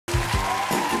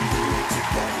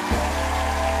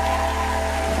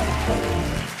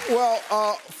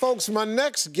Well, folks, my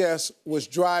next guest was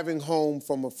driving home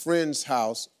from a friend's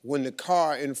house when the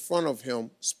car in front of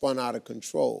him spun out of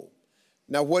control.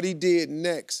 Now, what he did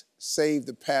next saved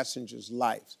the passenger's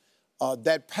life.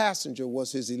 That passenger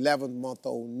was his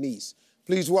 11-month-old niece.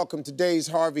 Please welcome today's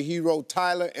Harvey hero,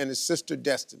 Tyler, and his sister,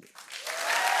 Destiny.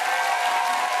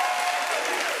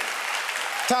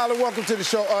 Tyler, welcome to the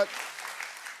show.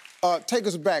 Take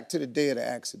us back to the day of the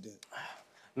accident.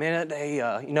 Man, that day,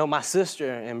 you know, my sister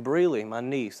and Breely, my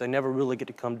niece, they never really get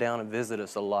to come down and visit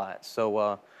us a lot.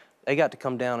 So they got to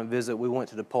come down and visit. We went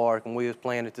to the park, and we was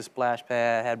playing at the splash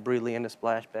pad, had Breely in the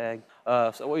splash bag.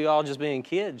 So we all just being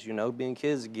kids, you know, being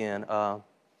kids again. Now,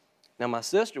 my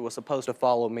sister was supposed to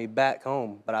follow me back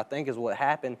home, but I think is what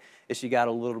happened is she got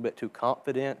a little bit too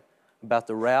confident about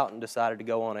the route and decided to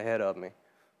go on ahead of me.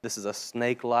 This is a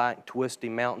snake-like, twisty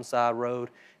mountainside road,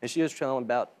 and I was trailing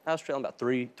about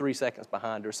three seconds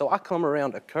behind her. So I come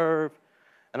around a curve,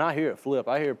 and I hear it flip.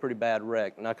 I hear a pretty bad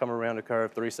wreck, and I come around the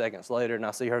curve 3 seconds later, and I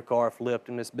see her car flipped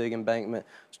in this big embankment,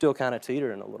 still kind of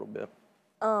teetering a little bit.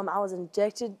 I was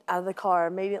ejected out of the car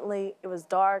immediately. It was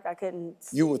dark. I couldn't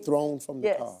see. You were thrown from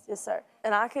the car? Yes, sir.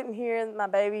 And I couldn't hear my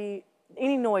baby,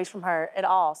 any noise from her at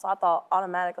all, so I thought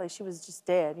automatically she was just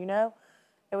dead, you know?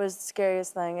 It was the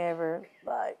scariest thing ever.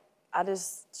 Like,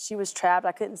 she was trapped.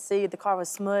 I couldn't see. The car was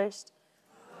smushed.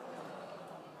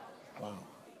 Wow.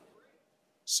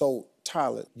 So,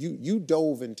 Tyler, you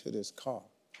dove into this car.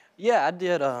 Yeah, I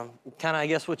did kind of, I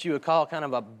guess what you would call kind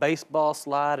of a baseball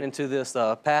slide into this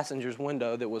passenger's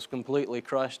window that was completely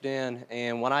crushed in.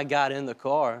 And when I got in the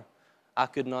car, I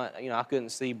could not, you know, I couldn't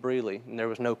see Breely. And there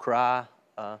was no cry,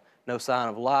 no sign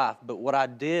of life. But what I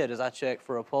did is I checked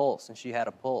for a pulse, and she had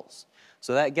a pulse.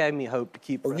 So that gave me hope to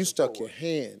keep pressing you stuck forward. your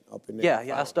hand up in there?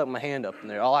 Yeah, I stuck my hand up in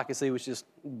there. All I could see was just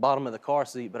the bottom of the car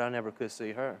seat, but I never could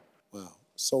see her. Wow.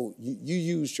 So you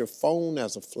used your phone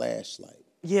as a flashlight?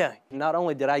 Yeah. Not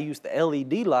only did I use the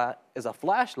LED light as a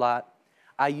flashlight,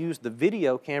 I used the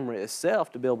video camera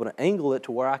itself to be able to angle it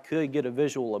to where I could get a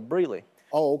visual of Breely.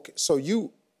 Oh, okay. So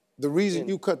the reason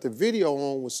you cut the video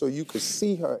on was so you could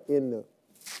see her in the...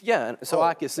 Yeah, so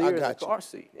I could see her in the car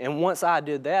seat. And once I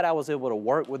did that, I was able to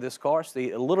work with this car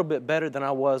seat a little bit better than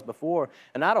I was before.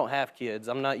 And I don't have kids.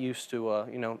 I'm not used to,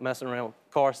 you know, messing around with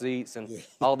car seats and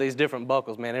all these different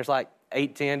buckles, man. There's like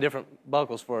 8, 10 different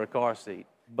buckles for a car seat.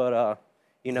 But,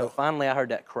 you know, finally I heard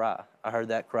that cry. I heard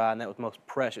that cry, and that was the most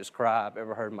precious cry I've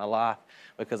ever heard in my life,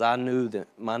 because I knew that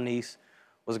my niece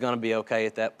was going to be okay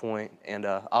at that point. And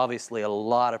obviously a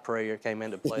lot of prayer came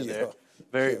into play there.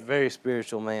 Very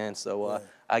spiritual man, so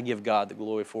I give God the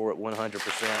glory for it 100%.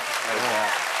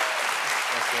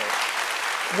 That's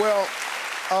it. Well,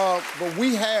 but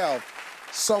we have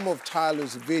some of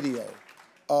Tyler's video,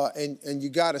 and you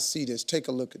got to see this. Take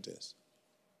a look at this.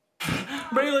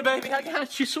 Breely, baby, I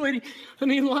got you, sweetie. I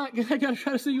need a lot. I got to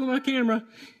try to see you on my camera.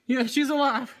 Yeah, she's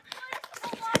alive.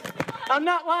 I'm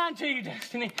not lying to you,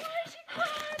 Destiny.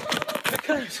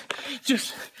 Because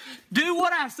just do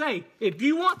what I say. If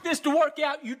you want this to work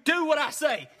out, you do what I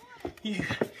say.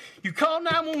 You call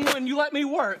 911, you let me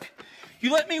work.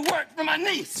 You let me work for my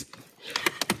niece.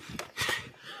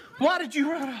 Why did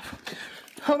you run off?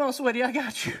 Hold on, sweetie, I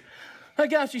got you. I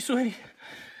got you, sweetie.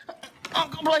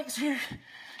 Uncle Blake's here.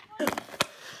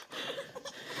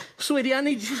 Sweetie, I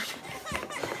need you.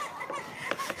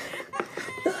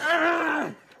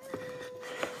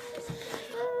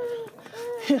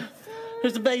 Yeah.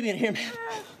 There's a baby in here, man.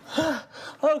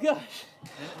 Oh, gosh.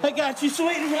 I got you,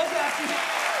 sweetie. I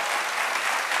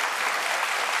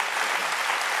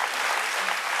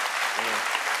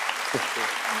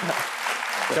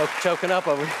got you. Choking up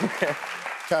over here.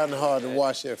 Kind of hard to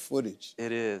watch that footage.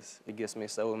 It is. It gets me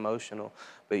so emotional.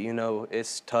 But, you know,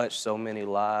 it's touched so many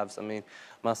lives. I mean,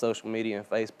 my social media and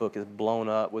Facebook is blown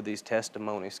up with these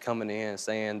testimonies coming in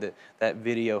saying that that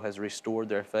video has restored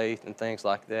their faith and things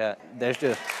like that. There's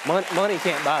just, money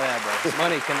can't buy that, bro.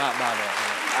 Money cannot buy that,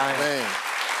 man.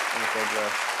 I'm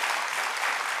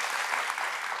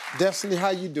so Destiny, how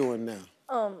you doing now?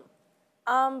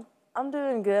 I'm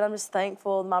doing good. I'm just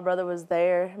thankful my brother was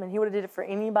there. I mean, he would have did it for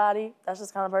anybody. That's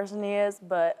just the kind of person he is.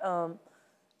 But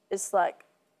it's like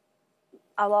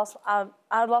I lost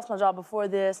my job before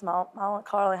this. My Aunt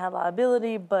Carly had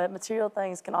liability, but material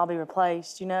things can all be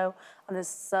replaced, you know? I'm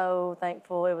just so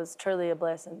thankful. It was truly a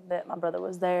blessing that my brother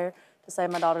was there to save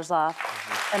my daughter's life.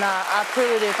 And I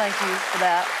truly do thank you for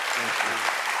that.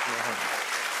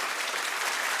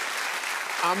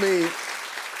 I mean,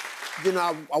 you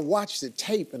know, I watched the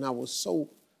tape and I was so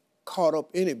caught up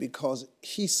in it because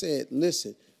he said,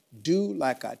 listen, do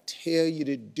like I tell you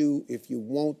to do if you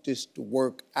want this to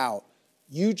work out.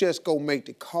 You just go make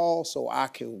the call so I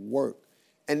can work.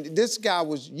 And this guy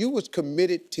you was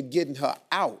committed to getting her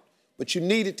out, but you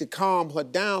needed to calm her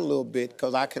down a little bit,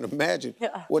 because I can imagine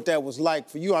what that was like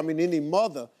for you. I mean, any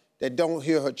mother that don't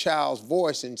hear her child's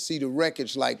voice and see the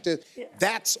wreckage like this,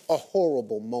 that's a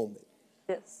horrible moment.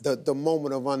 Yes. The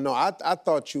moment of unknown. I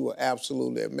thought you were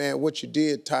absolutely, man, what you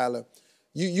did, Tyler,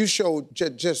 you showed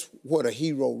just what a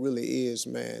hero really is,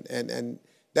 man. And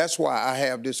that's why I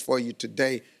have this for you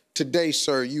today. Today,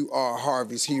 sir, you are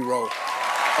Harvey's hero.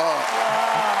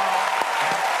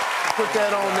 Put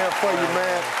that on there for you,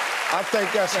 man. I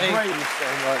think that's great. Thank you so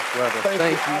much, brother.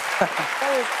 Thank you.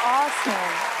 That was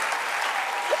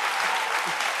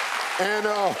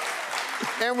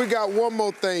awesome. And we got one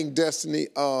more thing, Destiny.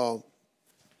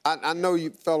 I know you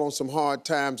fell on some hard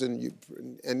times and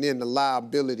then the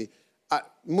liability.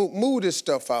 Move this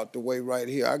stuff out the way right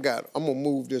here. I'm gonna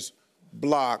move this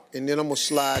block and then I'm gonna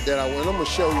slide that out and I'm gonna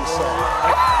show you something.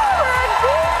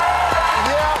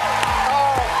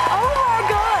 Oh my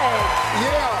God.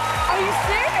 Yeah. Are you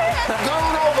serious? Go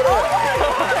on over there.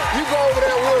 You go over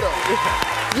there with her.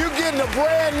 You're getting a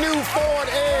brand new Ford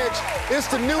Edge. It's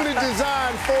the newly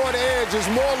designed Ford Edge. It's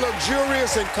more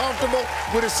luxurious and comfortable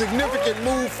with a significant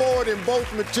move forward in both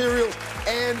materials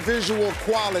and visual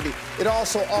quality. It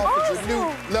also offers a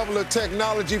new level of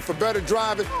technology for better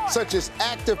driving, such as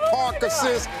active park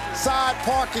assist, side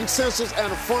parking sensors,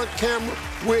 and a front camera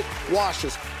with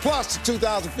washers. Plus, the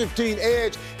 2015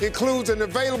 Edge includes an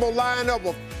available lineup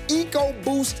of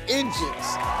EcoBoost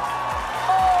engines.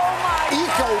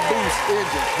 EcoBoost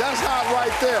engines. That's hot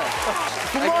right there.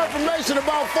 For more information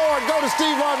about Ford, go to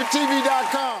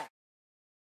SteveHarveyTV.com.